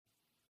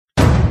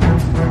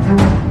Slides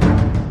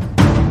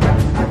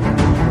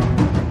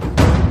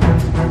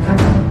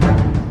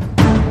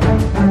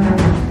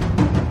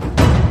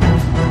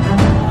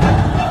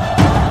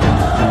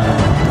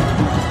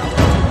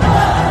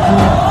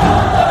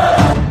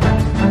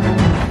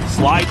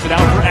it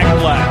out for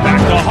Ekblad.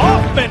 Back to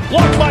Hoffman.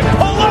 Blocked by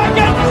Polak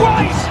and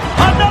Price.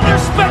 Another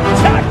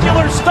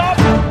spectacular stop.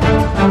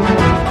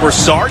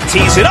 Broussard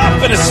tees it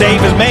up and a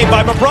save is made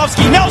by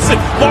Bobrovsky. Nelson.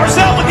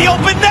 Barzal with the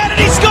open net and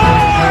he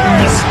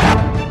scores!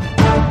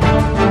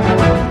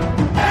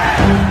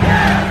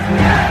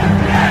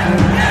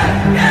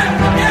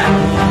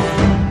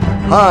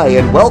 Hi,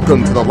 and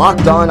welcome to the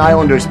Locked On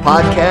Islanders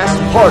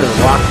podcast, part of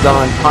the Locked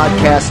On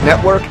Podcast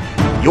Network,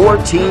 your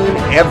team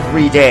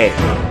every day.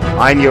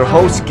 I'm your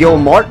host, Gil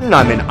Martin.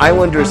 I'm an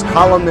Islanders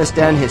columnist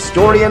and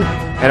historian,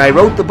 and I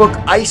wrote the book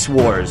Ice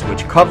Wars,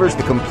 which covers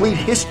the complete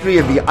history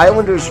of the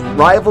Islanders'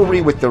 rivalry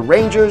with the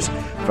Rangers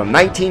from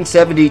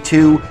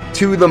 1972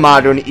 to the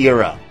modern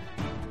era.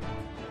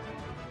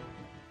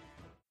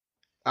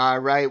 All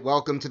right,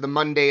 welcome to the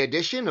Monday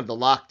edition of the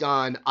Locked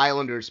On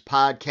Islanders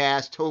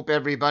podcast. Hope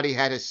everybody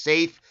had a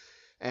safe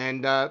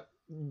and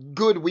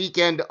good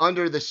weekend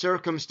under the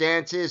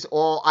circumstances.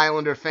 All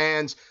Islander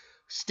fans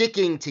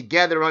sticking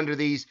together under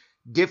these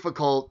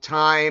difficult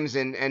times.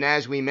 And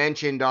as we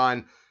mentioned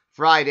on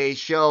Friday's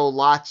show,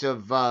 lots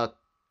of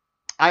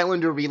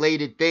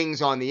Islander-related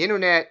things on the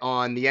internet,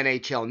 on the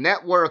NHL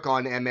Network,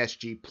 on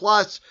MSG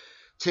Plus,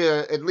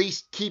 to at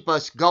least keep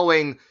us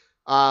going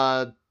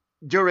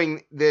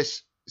during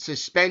this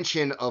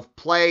suspension of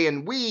play.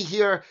 And we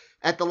here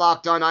at the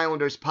Locked On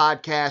Islanders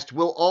podcast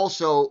will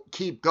also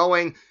keep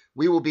going.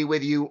 We will be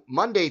with you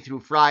Monday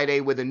through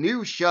Friday with a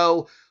new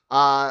show,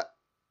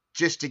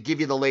 just to give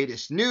you the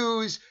latest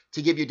news,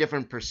 to give you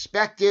different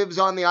perspectives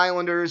on the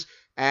Islanders,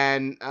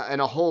 and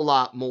a whole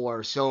lot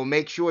more. So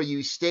make sure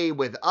you stay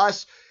with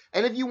us.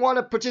 And if you want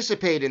to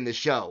participate in the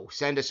show,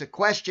 send us a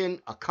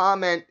question, a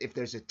comment. If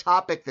there's a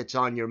topic that's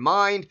on your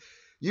mind,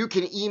 you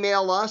can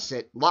email us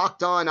at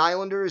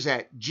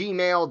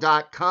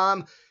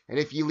lockedonislanders@gmail.com. And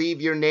if you leave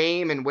your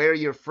name and where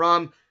you're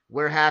from,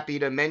 we're happy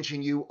to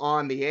mention you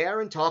on the air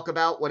and talk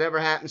about whatever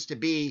happens to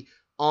be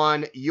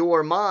on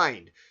your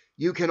mind.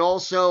 You can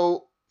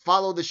also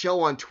follow the show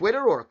on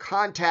Twitter or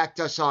contact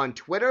us on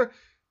Twitter.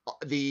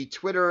 The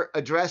Twitter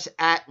address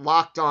at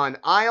Locked On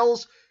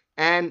Isles.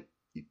 And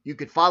you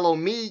could follow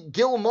me,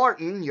 Gil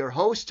Martin, your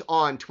host,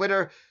 on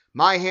Twitter.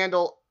 My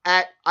handle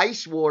at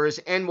Ice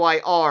Wars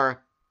NYR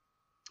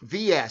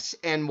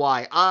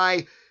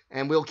VSNYI.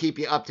 And we'll keep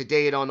you up to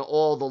date on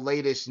all the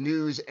latest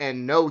news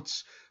and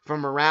notes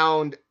from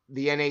around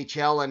the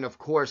NHL and, of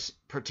course,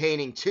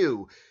 pertaining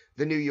to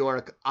the New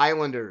York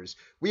Islanders.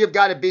 We have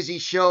got a busy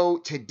show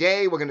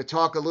today. We're going to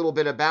talk a little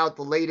bit about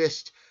the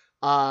latest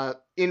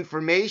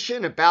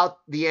information about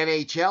the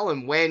NHL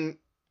and when,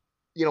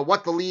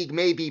 what the league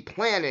may be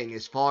planning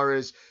as far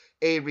as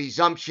a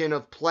resumption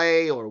of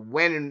play or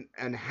when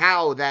and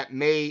how that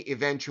may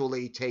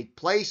eventually take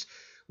place.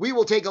 We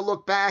will take a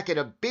look back at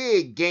a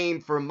big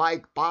game for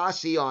Mike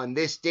Bossy on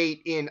this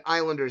date in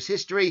Islanders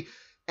history.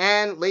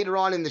 And later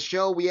on in the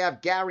show, we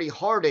have Gary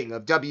Harding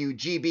of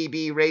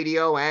WGBB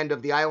Radio and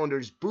of the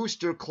Islanders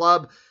Booster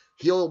Club.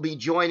 He'll be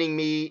joining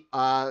me.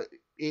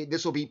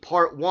 This will be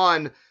part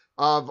one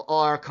of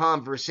our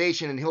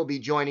conversation, and he'll be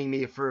joining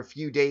me for a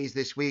few days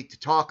this week to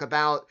talk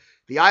about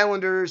the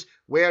Islanders,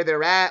 where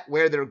they're at,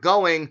 where they're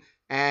going,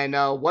 and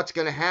what's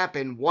going to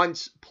happen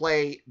once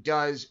play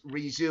does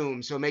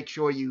resume. So make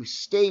sure you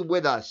stay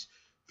with us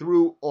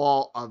through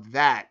all of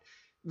that.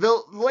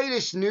 The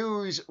latest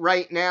news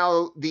right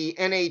now, the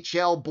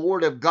NHL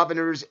Board of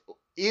Governors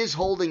is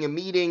holding a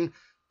meeting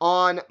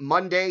on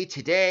Monday,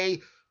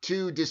 today,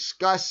 to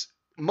discuss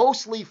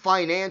mostly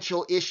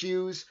financial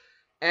issues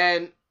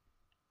and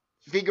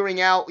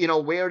figuring out,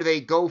 where they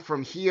go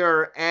from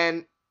here.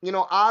 And,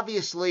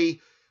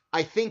 obviously,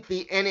 I think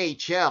the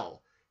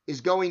NHL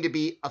is going to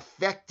be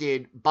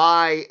affected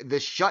by the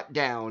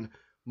shutdown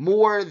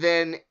more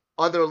than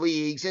other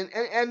leagues.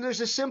 And there's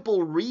a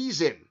simple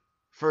reason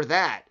for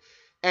that.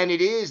 And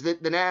it is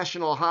that the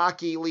National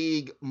Hockey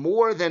League,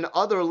 more than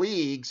other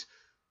leagues,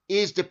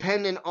 is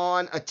dependent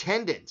on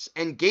attendance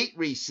and gate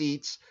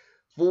receipts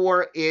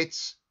for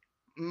its,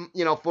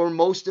 for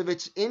most of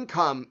its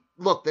income.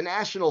 Look, the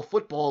National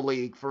Football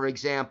League, for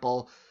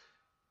example,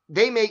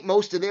 they make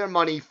most of their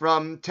money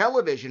from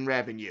television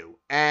revenue.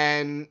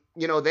 And,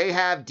 they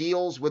have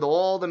deals with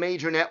all the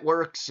major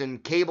networks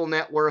and cable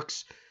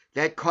networks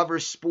that cover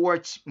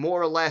sports more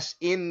or less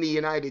in the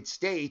United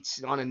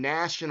States on a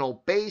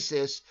national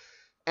basis.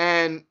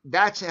 And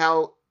that's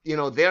how,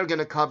 they're going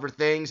to cover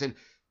things. And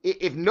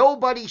if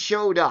nobody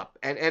showed up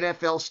at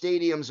NFL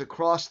stadiums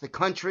across the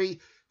country,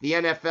 the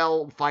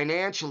NFL,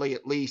 financially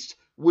at least,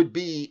 would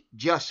be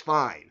just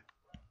fine.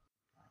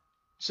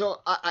 So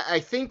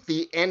I think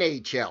the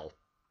NHL,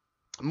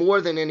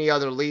 more than any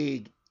other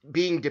league,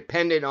 being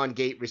dependent on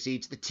gate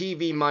receipts, the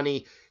TV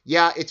money,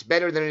 yeah, it's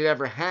better than it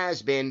ever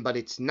has been, but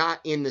it's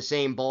not in the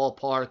same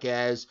ballpark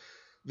as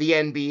the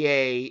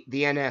NBA,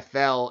 the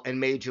NFL, and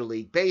Major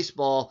League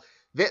Baseball.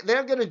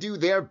 they're going to do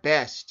their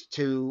best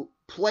to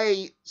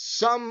play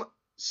some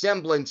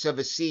semblance of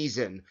a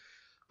season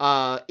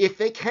if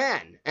they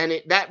can.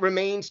 And that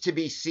remains to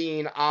be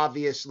seen,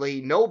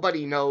 obviously.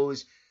 Nobody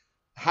knows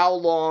how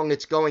long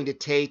it's going to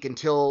take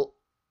until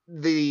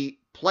the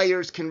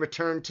players can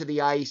return to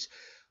the ice.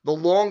 The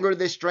longer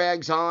this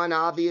drags on,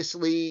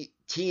 obviously,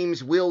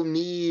 teams will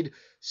need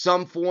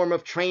some form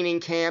of training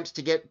camps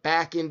to get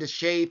back into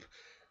shape.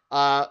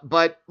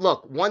 But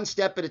look, one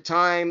step at a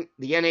time,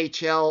 the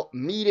NHL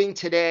meeting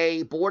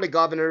today, Board of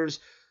Governors,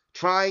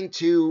 trying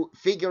to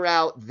figure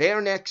out their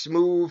next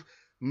move.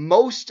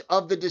 Most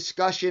of the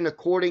discussion,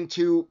 according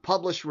to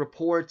published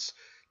reports,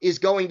 is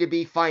going to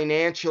be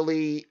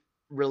financially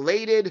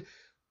related,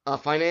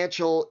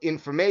 financial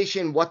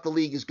information, what the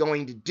league is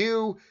going to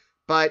do.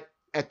 But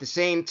at the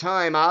same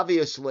time,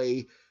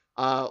 obviously,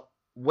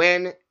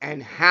 when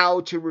and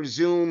how to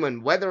resume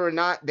and whether or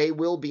not they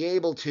will be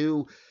able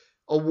to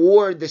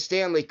award the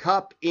Stanley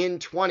Cup in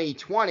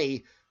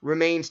 2020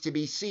 remains to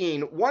be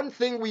seen. One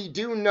thing we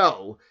do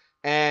know,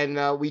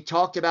 and we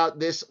talked about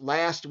this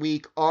last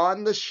week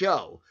on the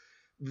show,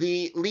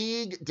 the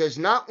league does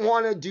not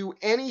want to do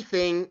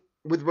anything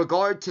with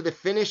regard to the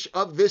finish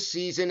of this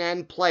season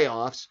and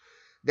playoffs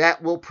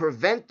that will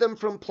prevent them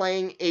from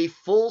playing a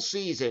full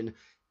season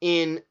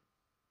in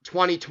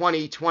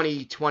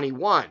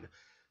 2020-2021.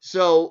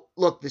 So,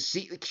 look,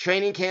 the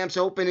training camps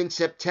open in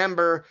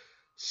September.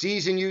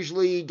 Season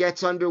usually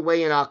gets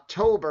underway in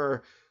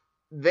October.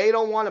 They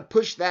don't want to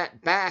push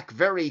that back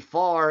very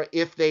far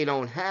if they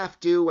don't have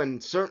to,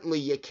 and certainly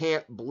you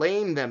can't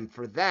blame them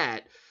for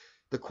that.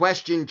 The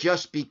question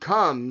just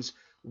becomes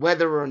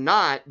whether or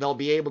not they'll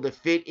be able to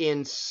fit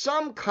in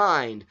some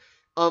kind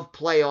of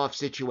playoff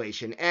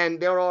situation. And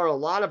there are a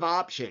lot of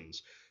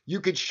options.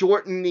 You could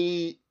shorten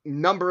the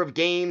number of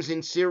games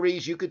in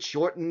series. You could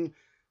shorten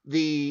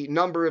the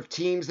number of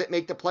teams that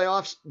make the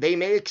playoffs. They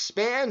may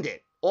expand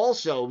it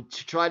also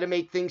to try to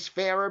make things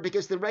fairer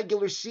because the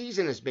regular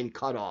season has been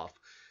cut off.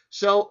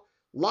 So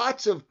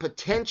lots of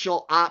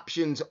potential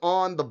options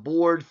on the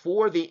board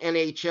for the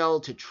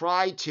NHL to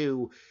try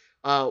to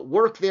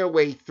work their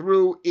way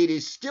through. It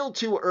is still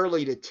too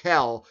early to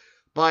tell,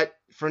 but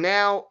for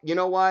now, you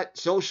know what?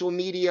 Social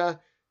media,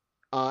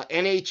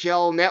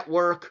 NHL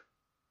Network,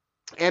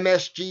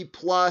 MSG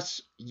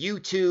Plus,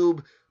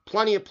 YouTube,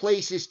 plenty of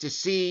places to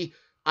see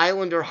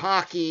Islander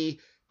hockey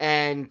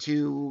and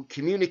to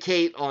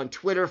communicate on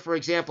Twitter, for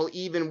example,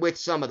 even with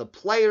some of the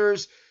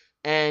players,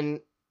 and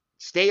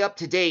stay up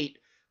to date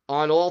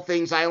on all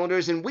things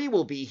Islanders. And we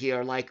will be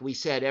here, like we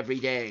said, every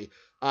day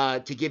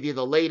to give you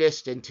the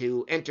latest and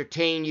to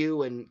entertain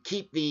you and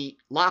keep the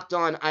Locked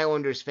On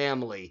Islanders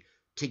family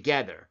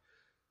together.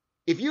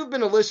 If you've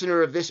been a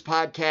listener of this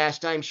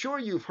podcast, I'm sure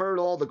you've heard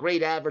all the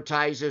great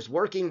advertisers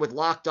working with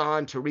Locked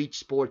On to reach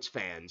sports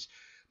fans.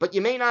 But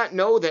you may not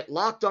know that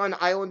Locked On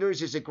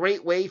Islanders is a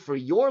great way for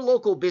your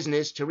local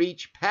business to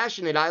reach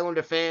passionate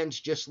Islander fans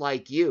just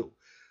like you.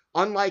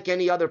 Unlike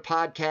any other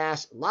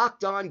podcast,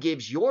 Locked On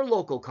gives your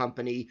local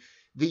company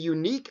the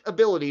unique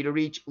ability to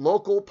reach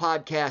local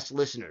podcast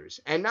listeners.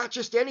 And not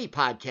just any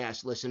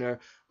podcast listener,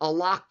 a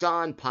Locked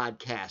On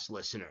podcast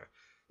listener.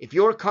 If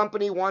your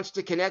company wants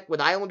to connect with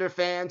Islander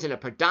fans in a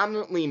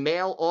predominantly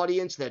male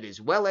audience that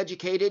is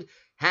well-educated,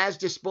 has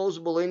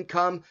disposable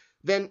income,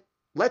 then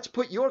let's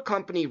put your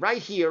company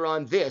right here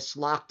on this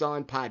Locked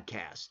On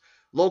podcast.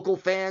 Local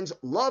fans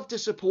love to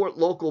support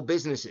local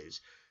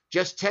businesses.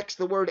 Just text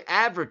the word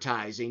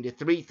advertising to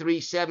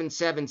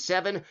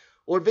 33777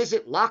 or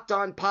visit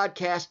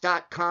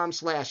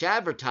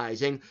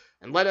lockedonpodcast.com/advertising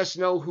and let us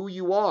know who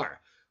you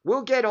are.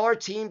 We'll get our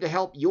team to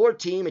help your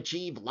team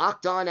achieve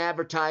Locked On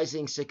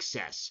advertising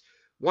success.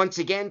 Once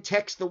again,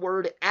 text the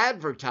word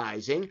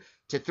advertising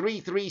to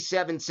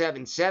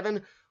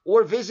 33777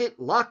 or visit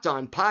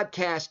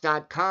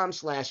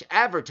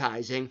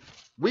lockedonpodcast.com/advertising.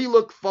 We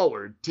look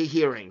forward to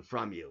hearing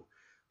from you.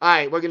 All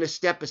right, we're going to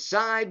step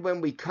aside.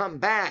 When we come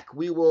back,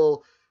 we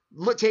will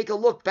take a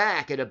look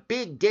back at a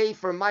big day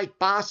for Mike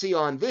Bossy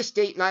on this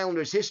date in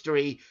Islanders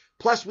history.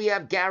 Plus, we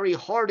have Gary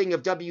Harding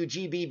of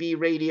WGBB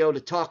Radio to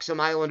talk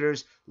some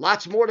Islanders.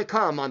 Lots more to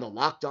come on the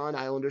Locked On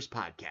Islanders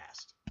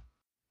podcast.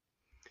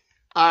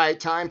 All right,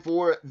 time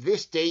for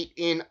this date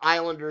in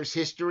Islanders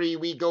history.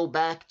 We go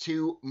back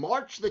to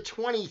March the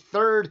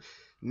 23rd,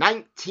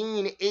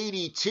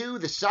 1982.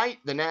 The site,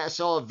 the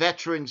Nassau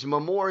Veterans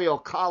Memorial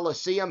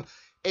Coliseum,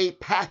 a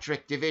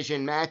Patrick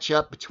Division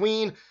matchup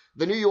between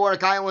the New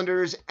York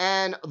Islanders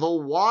and the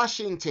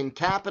Washington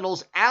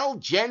Capitals. Al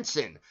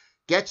Jensen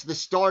gets the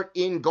start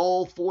in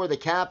goal for the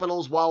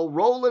Capitals, while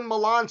Roland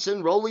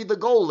Melanson, Rolly the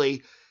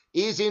goalie,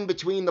 is in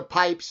between the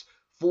pipes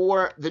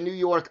for the New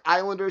York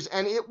Islanders.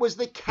 And it was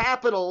the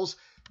Capitals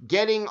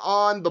getting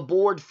on the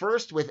board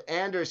first with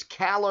Anders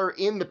Kaller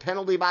in the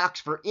penalty box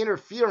for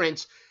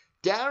interference.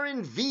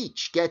 Darren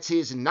Veach gets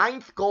his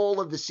 9th goal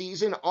of the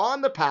season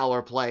on the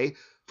power play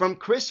from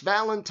Chris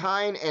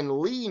Valentine and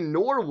Lee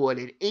Norwood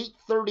at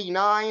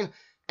 8:39,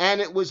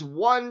 and it was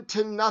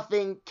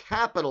 1-0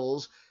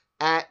 Capitals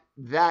at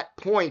that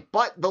point.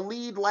 But the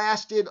lead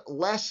lasted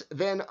less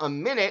than a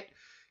minute,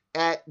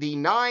 At the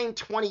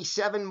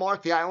 9:27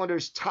 mark, the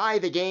Islanders tie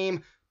the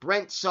game.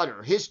 Brent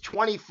Sutter, his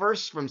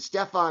 21st from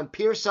Stefan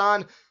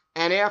Persson,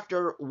 and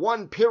after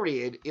one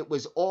period, it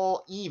was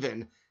all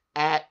even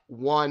at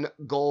 1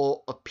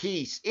 goal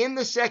apiece. In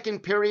the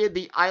second period,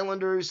 the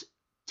Islanders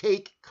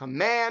take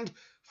command.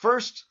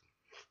 First,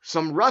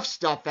 some rough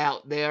stuff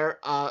out there.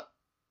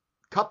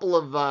 Couple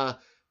of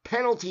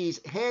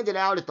penalties handed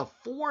out at the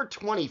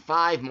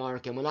 4:25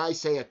 mark, and when I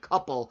say a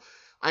couple,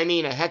 I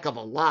mean a heck of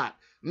a lot.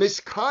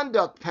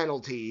 Misconduct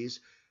penalties,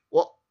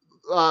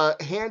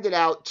 handed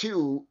out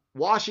to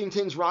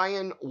Washington's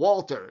Ryan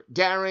Walter,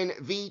 Darren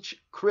Veach,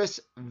 Chris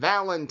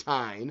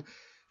Valentine.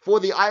 For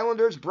the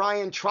Islanders,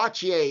 Brian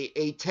Trottier,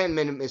 a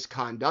 10-minute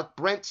misconduct.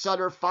 Brent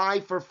Sutter,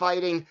 5 for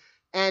fighting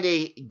and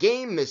a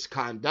game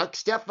misconduct.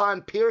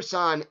 Stefan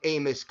Persson, a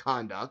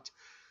misconduct.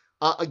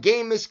 A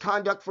game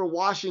misconduct for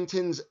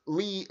Washington's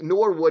Lee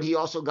Norwood. He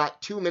also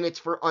got 2 minutes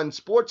for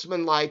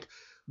unsportsmanlike.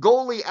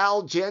 Goalie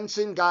Al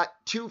Jensen got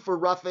 2 for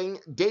roughing.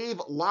 Dave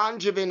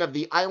Langevin of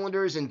the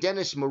Islanders and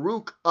Dennis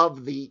Maruk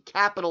of the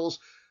Capitals,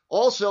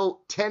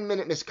 also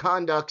 10-minute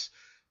misconducts.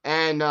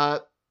 And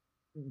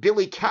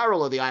Billy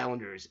Carroll of the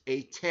Islanders,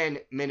 a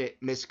 10-minute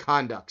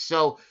misconduct.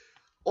 So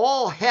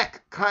all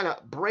heck kind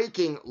of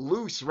breaking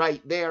loose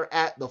right there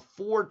at the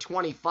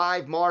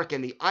 4:25 mark.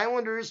 And the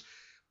Islanders,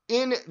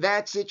 in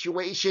that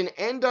situation,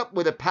 end up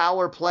with a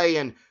power play.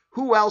 And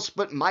who else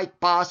but Mike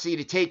Bossy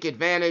to take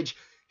advantage?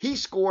 He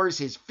scores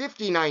his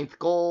 59th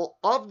goal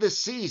of the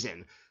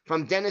season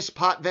from Dennis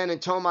Potvin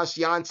and Thomas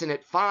Janssen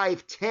at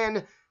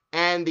 5:10,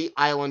 and the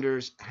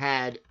Islanders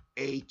had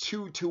a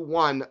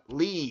 2-1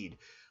 lead.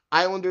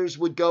 Islanders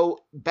would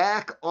go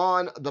back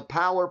on the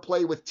power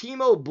play with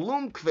Timo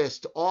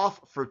Blomqvist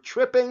off for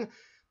tripping.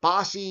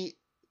 Bossy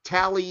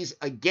tallies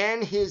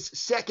again his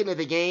second of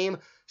the game,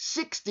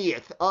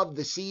 60th of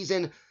the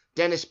season.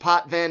 Dennis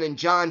Potvin and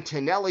John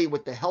Tonelli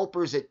with the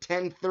helpers at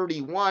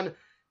 10:31.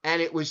 And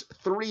it was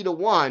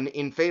 3-1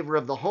 in favor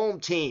of the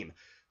home team.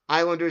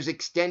 Islanders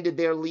extended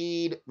their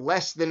lead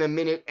less than a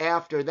minute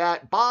after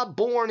that. Bob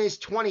Bourne is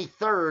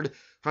 23rd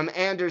from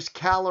Anders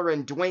Kaller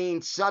and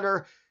Dwayne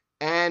Sutter.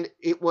 And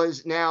it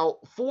was now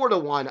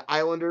 4-1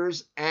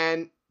 Islanders,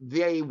 and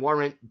they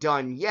weren't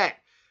done yet.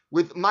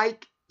 With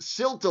Mike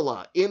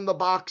Siltala in the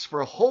box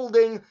for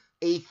holding,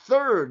 a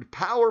third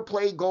power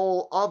play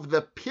goal of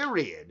the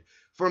period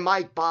for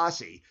Mike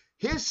Bossy.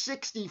 His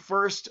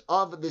 61st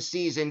of the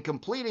season,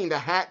 completing the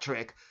hat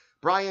trick.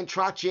 Brian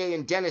Trottier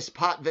and Dennis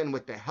Potvin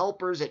with the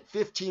helpers at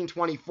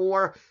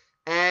 15:24,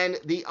 and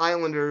the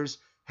Islanders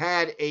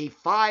had a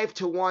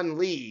 5-1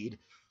 lead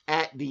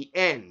at the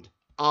end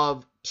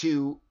of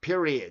 2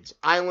 periods.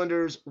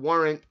 Islanders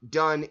weren't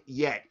done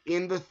yet.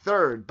 In the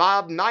third,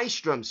 Bob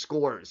Nystrom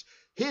scores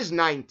his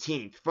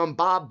 19th from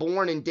Bob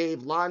Bourne and Dave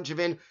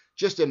Langevin,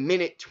 just a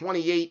minute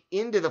 28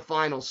 into the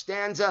final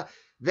stanza.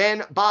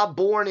 Then Bob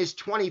Bourne is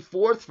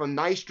 24th from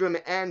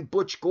Nystrom and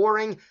Butch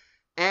Goring.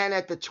 And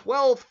at the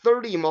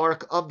 12:30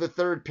 mark of the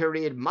third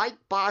period, Mike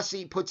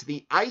Bossy puts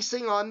the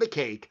icing on the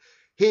cake.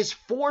 His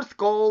 4th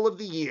goal of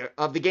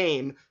the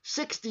game,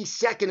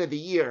 62nd of the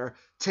year.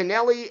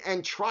 Tonelli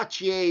and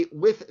Trottier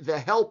with the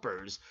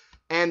helpers.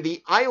 And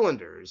the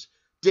Islanders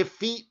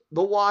defeat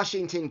the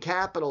Washington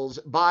Capitals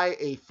by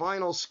a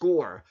final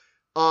score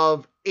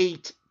of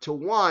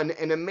 8-1.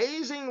 And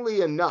amazingly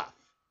enough,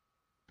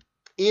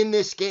 in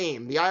this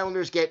game, the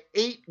Islanders get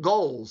 8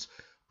 goals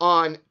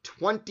on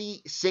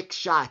 26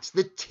 shots.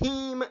 The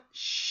team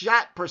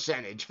shot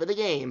percentage for the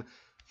game,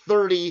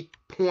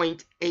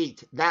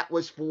 30.8. That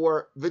was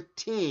for the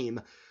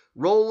team.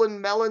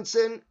 Roland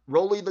Melanson,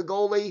 Rolly the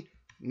goalie,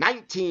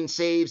 19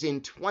 saves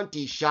in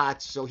 20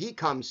 shots, so he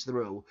comes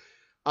through.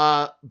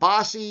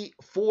 Bossy,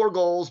 4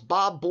 goals.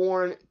 Bob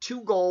Bourne,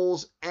 2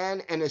 goals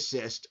and an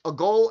assist. A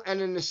goal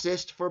and an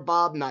assist for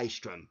Bob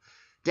Nystrom.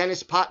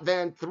 Dennis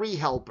Potvin, 3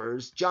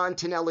 helpers. John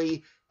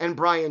Tonelli and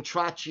Brian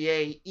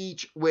Trottier,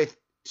 each with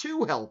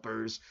 2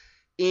 helpers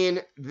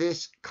in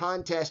this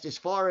contest. As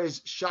far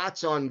as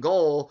shots on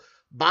goal,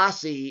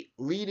 Bossy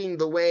leading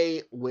the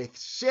way with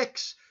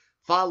 6,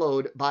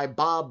 followed by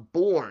Bob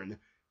Bourne,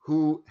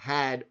 who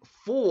had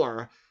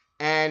 4.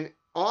 And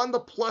on the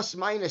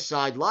plus-minus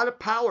side, a lot of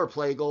power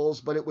play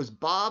goals, but it was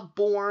Bob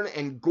Bourne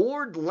and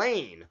Gord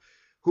Lane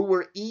who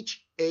were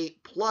each a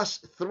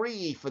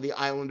 +3 for the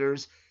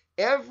Islanders.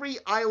 Every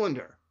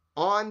Islander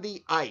on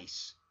the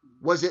ice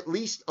was at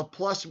least a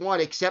 +1,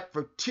 except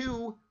for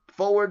 2.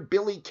 Forward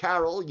Billy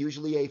Carroll,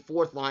 usually a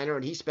 4th liner,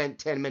 and he spent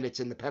 10 minutes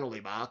in the penalty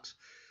box.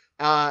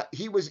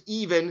 He was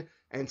even,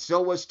 and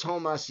so was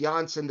Thomas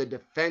Janssen, the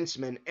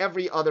defenseman.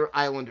 Every other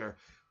Islander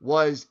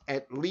was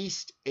at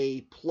least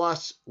a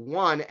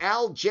 +1.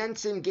 Al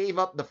Jensen gave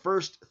up the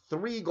first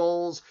 3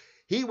 goals.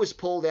 He was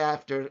pulled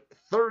after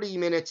 30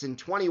 minutes and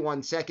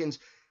 21 seconds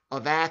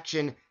of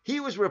action. He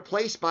was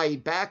replaced by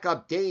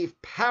backup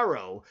Dave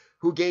Parrow,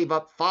 who gave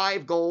up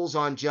 5 goals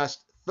on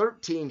just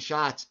 13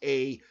 shots,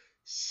 a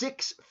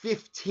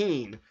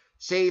 .615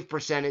 save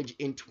percentage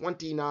in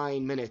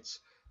 29 minutes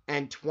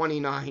and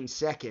 29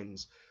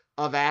 seconds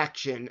of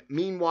action.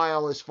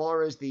 Meanwhile, as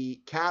far as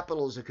the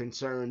Capitals are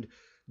concerned,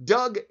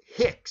 Doug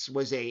Hicks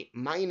was a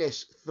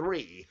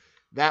 -3.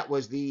 That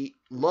was the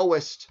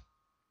lowest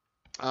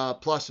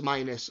plus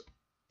minus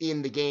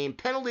in the game.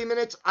 Penalty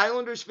minutes,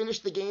 Islanders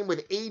finished the game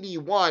with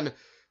 81,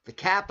 the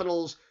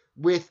Capitals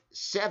with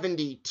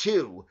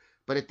 72.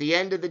 But at the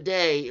end of the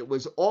day, it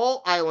was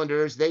all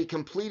Islanders. They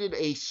completed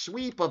a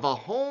sweep of a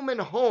home and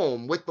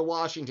home with the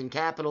Washington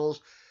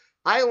Capitals.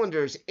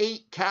 Islanders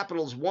 8,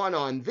 Capitals 1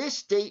 on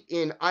this date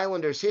in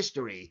Islanders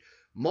history,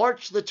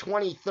 March the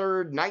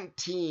 23rd,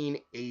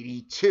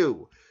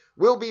 1982.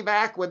 We'll be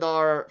back with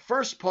our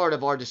first part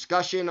of our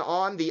discussion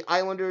on the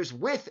Islanders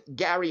with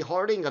Gary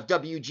Harding of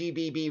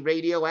WGBB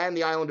Radio and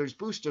the Islanders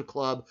Booster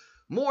Club.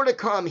 More to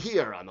come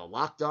here on the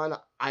Locked On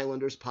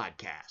Islanders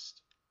podcast.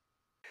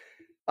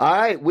 All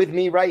right, with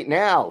me right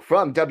now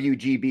from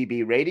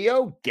WGBB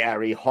Radio,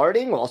 Gary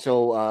Harding,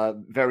 also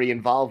very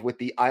involved with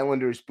the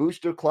Islanders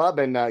Booster Club.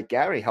 And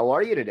Gary, how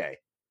are you today?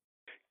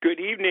 Good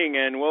evening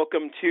and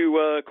welcome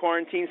to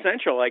Quarantine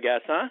Central, I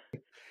guess, huh?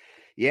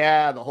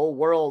 Yeah, the whole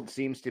world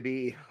seems to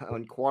be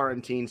on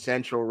Quarantine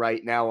Central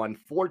right now,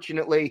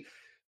 unfortunately.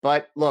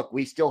 But look,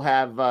 we still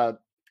have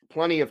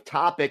plenty of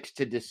topics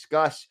to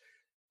discuss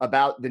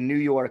about the New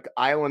York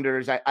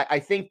Islanders. I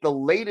think the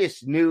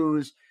latest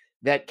news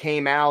that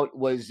came out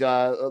was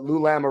Lou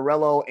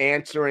Lamoriello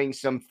answering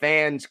some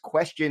fans'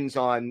 questions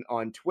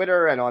on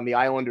Twitter and on the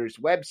Islanders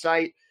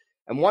website.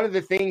 And one of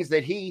the things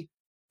that he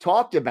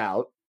talked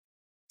about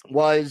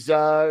was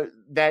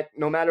that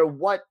no matter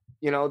what,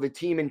 the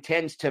team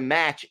intends to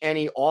match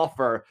any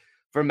offer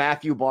for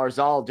Matthew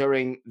Barzal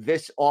during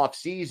this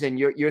offseason.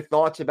 Your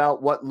thoughts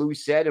about what Lou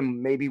said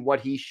and maybe what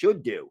he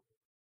should do?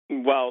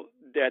 Well,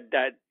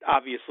 that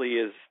obviously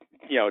is,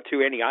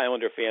 to any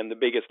Islander fan, the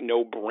biggest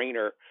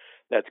no-brainer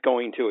that's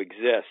going to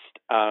exist.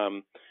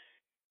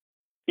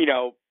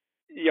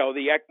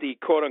 The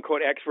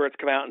quote-unquote experts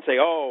come out and say,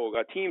 oh,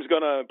 a team's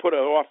going to put an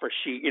offer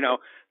sheet.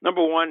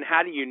 Number one,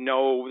 how do you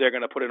know they're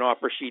going to put an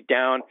offer sheet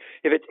down?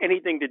 If it's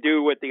anything to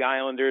do with the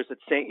Islanders, it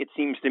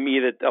seems to me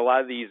that a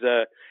lot of these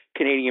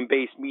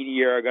Canadian-based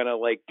media are going to,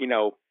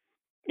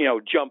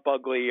 jump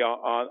ugly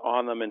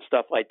on them and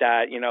stuff like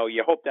that.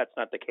 You hope that's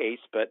not the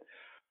case. But,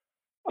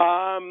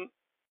 like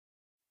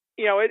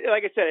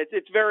I said,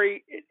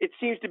 it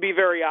seems to be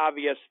very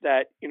obvious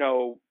that,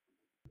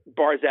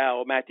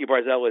 Matthew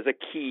Barzal is a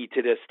key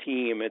to this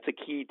team. It's a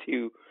key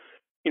to,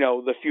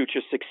 the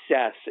future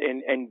success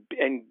and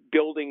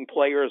building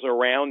players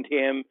around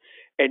him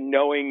and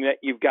knowing that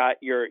you've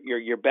got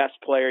your best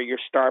player, your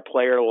star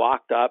player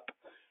locked up,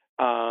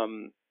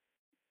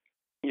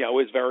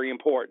 is very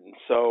important.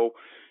 So,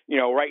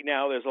 right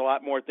now there's a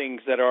lot more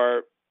things that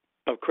are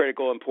of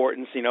critical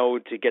importance,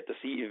 to get the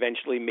season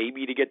eventually,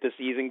 maybe to get the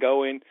season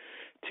going,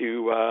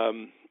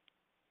 to,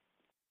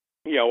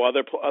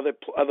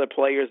 other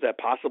players that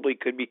possibly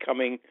could be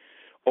coming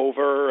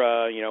over.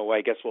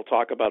 I guess we'll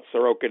talk about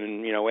Sorokin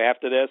and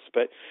after this,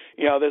 but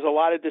there's a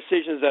lot of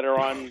decisions that are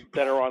on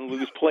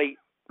Lou's plate,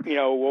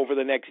 over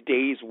the next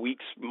days,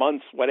 weeks,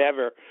 months,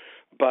 whatever.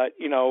 But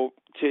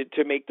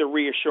to make the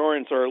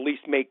reassurance or at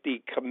least make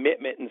the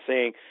commitment and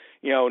saying,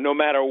 no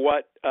matter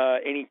what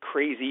any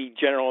crazy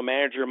general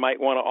manager might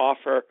want to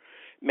offer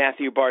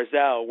Matthew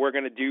Barzal, we're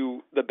going to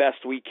do the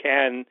best we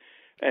can.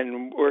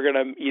 And we're going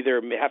to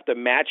either have to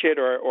match it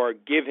or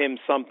give him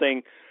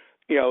something,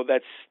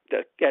 that's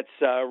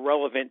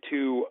relevant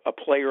to a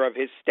player of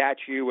his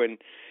stature and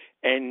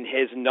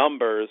his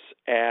numbers.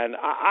 And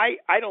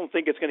I don't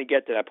think it's going to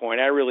get to that point.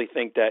 I really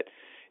think that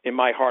in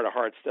my heart of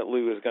hearts that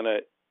Lou is going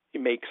to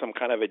make some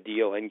kind of a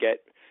deal and get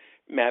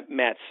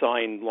Matt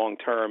signed long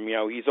term.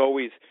 He's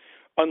always,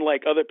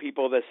 unlike other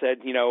people that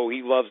said,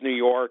 he loves New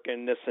York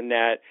and this and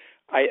that.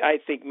 I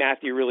think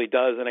Matthew really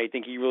does, and I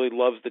think he really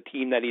loves the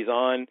team that he's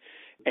on.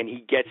 And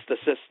he gets the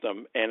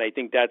system, and I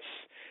think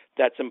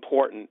that's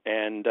important.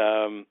 And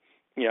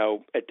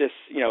at this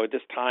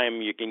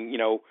time, you can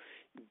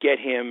get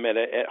him at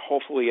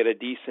hopefully at a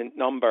decent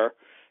number,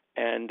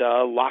 and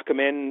lock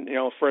him in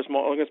for as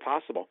long as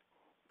possible.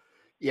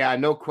 Yeah,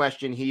 no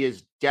question. He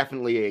is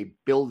definitely a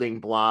building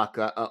block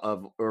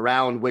of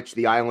around which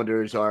the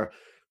Islanders are,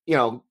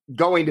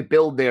 going to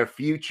build their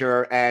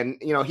future. And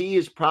he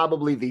is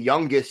probably the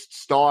youngest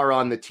star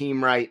on the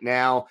team right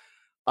now.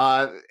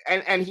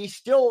 And he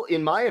still,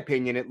 in my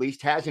opinion, at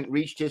least, hasn't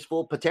reached his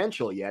full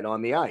potential yet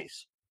on the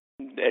ice.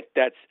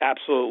 That's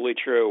absolutely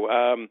true.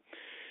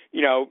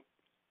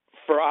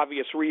 For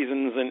obvious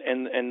reasons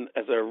and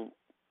as a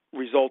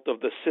result of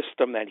the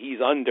system that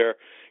he's under,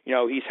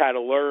 he's had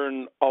to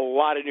learn a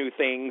lot of new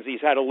things.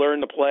 He's had to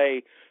learn to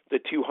play the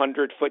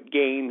 200-foot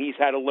game. He's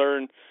had to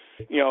learn,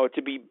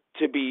 to be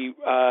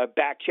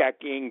back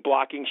checking,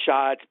 blocking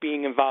shots,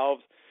 being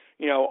involved,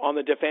 on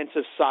the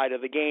defensive side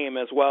of the game,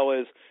 as well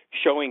as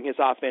showing his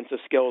offensive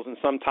skills. And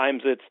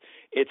sometimes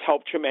it's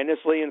helped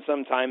tremendously, and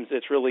sometimes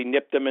it's really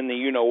nipped him in the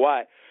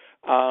you-know-what.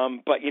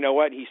 But you know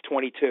what? He's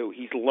 22.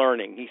 He's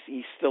learning.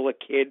 He's still a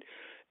kid,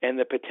 and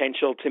the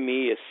potential to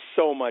me is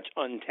so much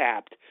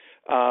untapped.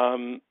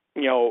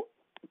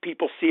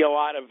 People see a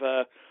lot of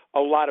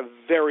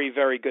very,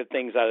 very good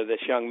things out of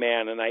this young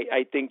man, and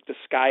I think the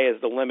sky is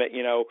the limit.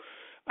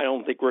 I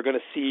don't think we're going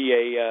to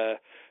see a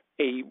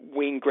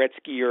Wayne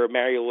Gretzky or a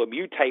Mario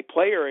Lemieux type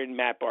player in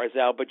Matt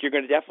Barzal, but you're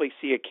going to definitely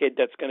see a kid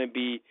that's going to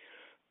be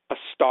a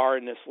star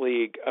in this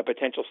league, a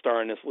potential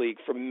star in this league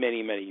for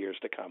many, many years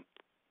to come.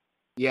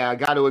 Yeah, I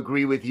got to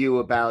agree with you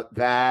about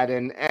that.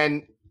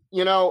 And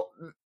you know,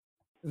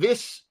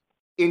 this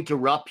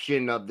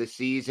interruption of the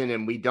season,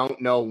 and we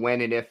don't know when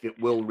and if it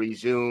will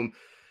resume,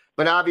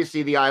 but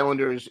obviously the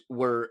Islanders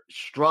were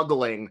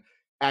struggling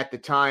at the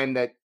time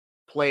that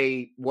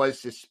play was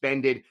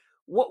suspended.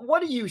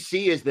 What do you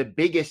see as the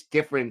biggest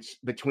difference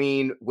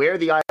between where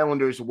the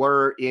Islanders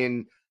were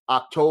in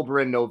October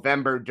and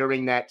November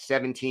during that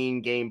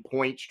 17-game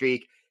point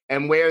streak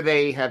and where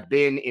they have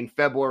been in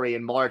February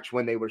and March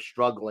when they were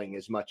struggling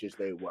as much as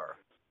they were?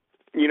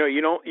 You know,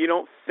 you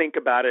don't think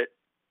about it.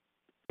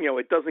 You know,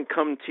 it doesn't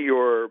come to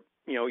your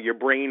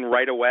brain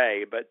right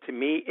away, but to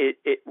me,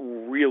 it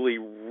really,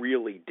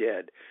 really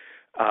did.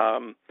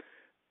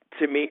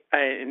 To me,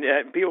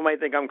 and people might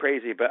think I'm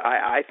crazy, but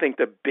I think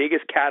the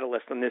biggest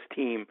catalyst on this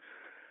team,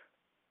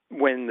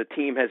 when the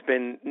team has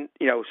been,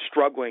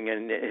 struggling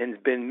and has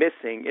been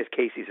missing, is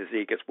Casey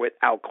Cizikas,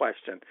 without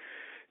question.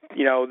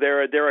 You know,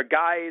 there are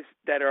guys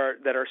that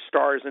are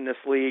stars in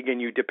this league, and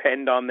you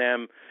depend on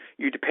them.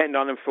 You depend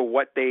on them for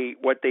what they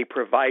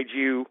provide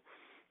you.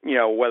 You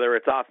know, whether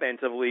it's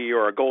offensively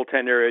or a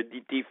goaltender or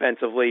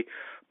defensively.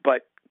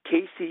 But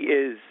Casey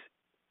is,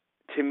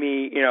 to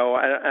me,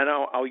 and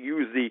I'll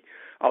use the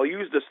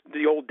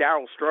old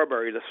Darryl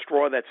Strawberry, the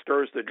straw that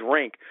stirs the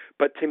drink.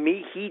 But to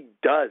me, he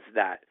does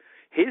that.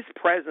 His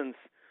presence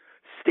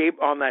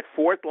on that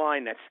fourth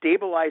line that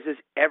stabilizes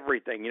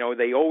everything. You know,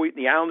 the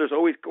Islanders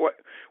always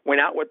went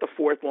out with the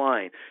fourth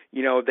line.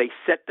 You know, they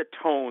set the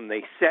tone.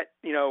 They set,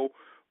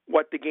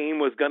 what the game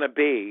was going to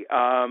be.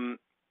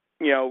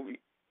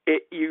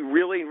 It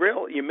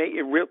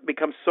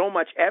becomes so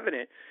much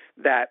evident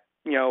that,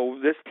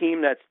 this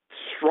team that's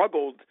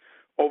struggled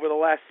over the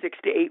last 6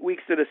 to 8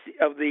 weeks of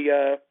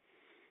the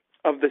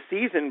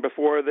season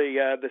before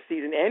the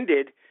season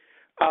ended,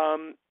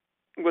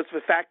 was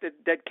the fact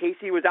that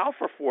Casey was out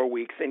for 4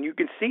 weeks, and you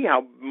can see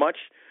how much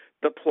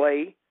the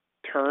play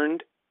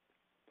turned.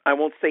 I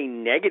won't say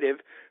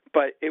negative,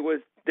 but there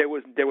was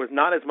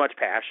not as much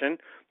passion.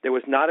 There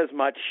was not as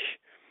much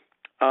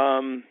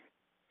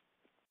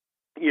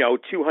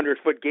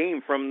 200-foot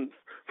game from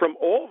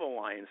all the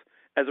lines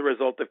as a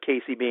result of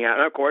Casey being out.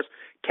 And, of course,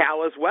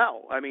 Cal as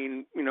well. I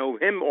mean,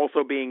 him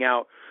also being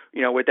out,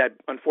 with that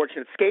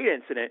unfortunate skate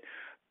incident.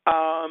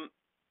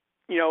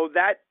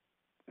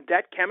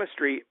 That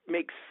chemistry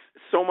makes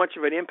so much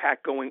of an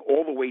impact going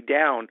all the way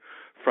down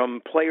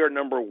from player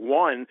number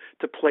 1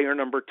 to player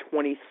number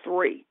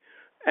 23.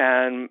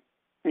 And,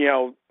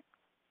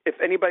 if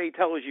anybody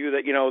tells you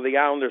that, the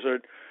Islanders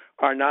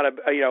are not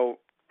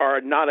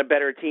a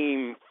better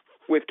team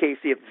with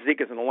Casey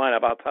Cizikas in the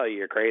lineup, I'll tell you,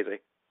 you're crazy.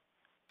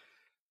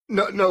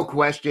 No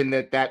question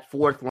that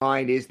fourth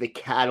line is the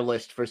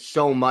catalyst for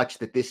so much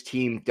that this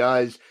team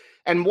does.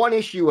 And one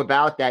issue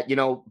about that,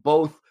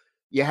 both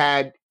you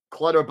had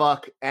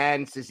Clutterbuck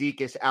and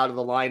Cizikas out of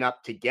the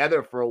lineup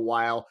together for a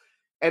while.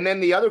 And then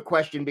the other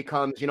question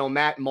becomes,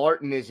 Matt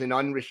Martin is an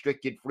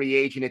unrestricted free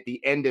agent at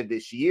the end of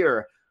this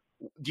year.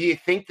 Do you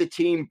think the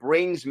team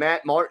brings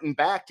Matt Martin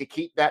back to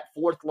keep that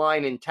fourth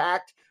line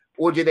intact?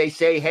 Or do they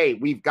say, hey,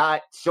 we've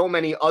got so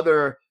many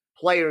other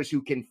players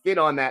who can fit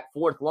on that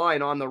fourth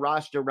line on the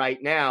roster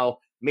right now,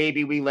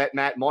 maybe we let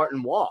Matt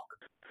Martin walk?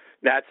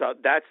 That's a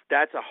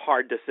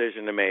hard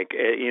decision to make.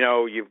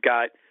 You've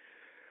got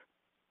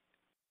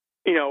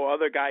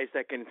other guys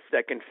that can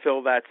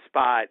fill that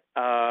spot.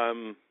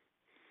 Russ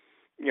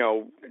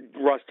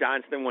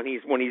Johnston, when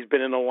he's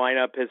been in the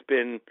lineup, has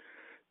been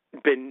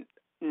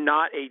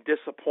not a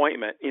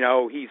disappointment.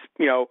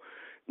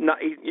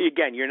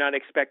 Again, you're not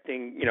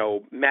expecting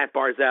Matt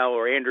Barzal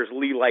or Anders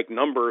Lee like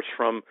numbers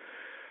from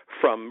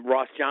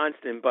Ross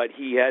Johnston, but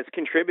he has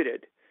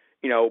contributed,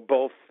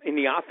 both in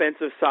the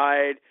offensive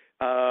side,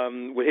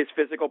 with his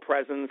physical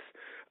presence.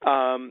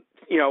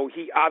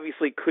 He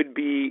obviously could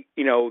be,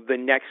 the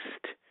next,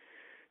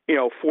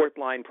 fourth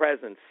line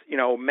presence.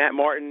 Matt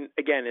Martin,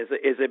 again,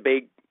 is a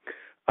big,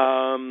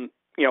 fan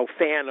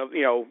of,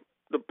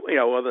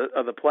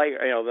 of the player,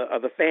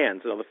 of the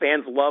fans. The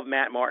fans love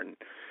Matt Martin.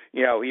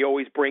 He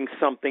always brings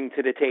something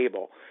to the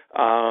table.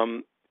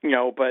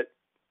 But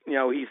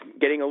he's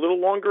getting a little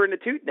longer in the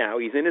tooth now.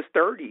 He's in his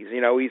 30s.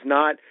 He's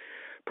not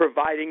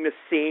providing the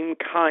same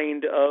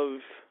kind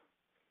of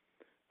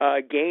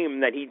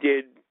game that he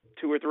did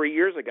 2 or 3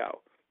 years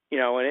ago.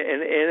 And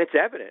it's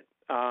evident.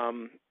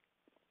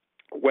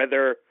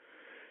 Whether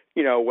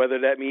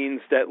that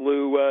means that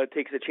Lou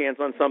takes a chance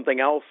on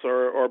something else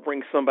or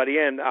brings somebody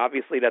in,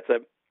 obviously that's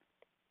a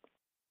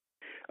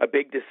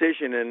big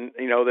decision, and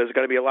there's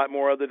going to be a lot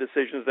more other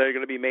decisions that are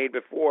going to be made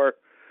before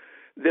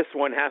this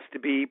one has to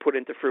be put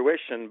into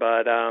fruition.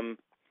 But I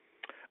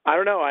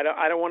don't know. I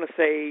don't want to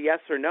say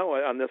yes or no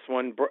on this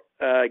one,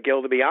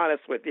 Gil, to be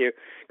honest with you,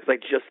 because I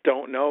just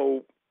don't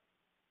know,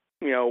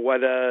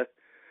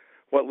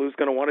 what Lou's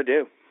going to want to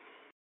do.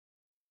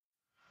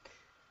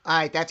 All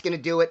right, that's going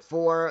to do it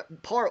for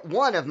part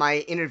one of my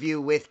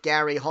interview with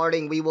Gary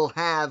Harding. We will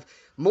have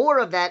more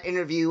of that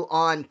interview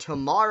on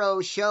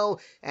tomorrow's show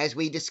as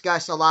we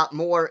discuss a lot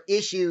more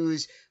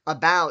issues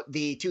about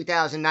the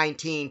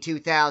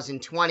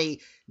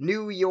 2019-2020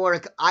 New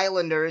York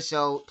Islanders.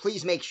 So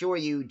please make sure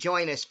you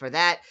join us for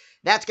that.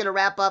 That's going to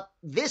wrap up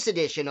this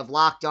edition of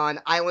Locked On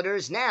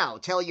Islanders. Now,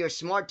 tell your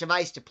smart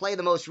device to play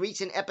the most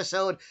recent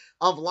episode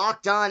of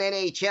Locked On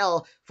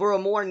NHL for a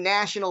more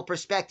national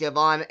perspective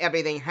on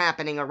everything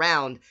happening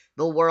around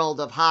the world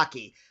of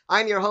hockey.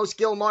 I'm your host,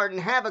 Gil Martin.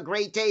 Have a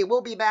great day.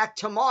 We'll be back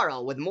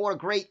tomorrow with more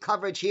great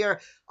coverage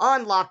here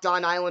on Locked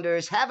On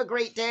Islanders. Have a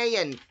great day,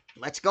 and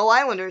let's go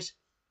Islanders.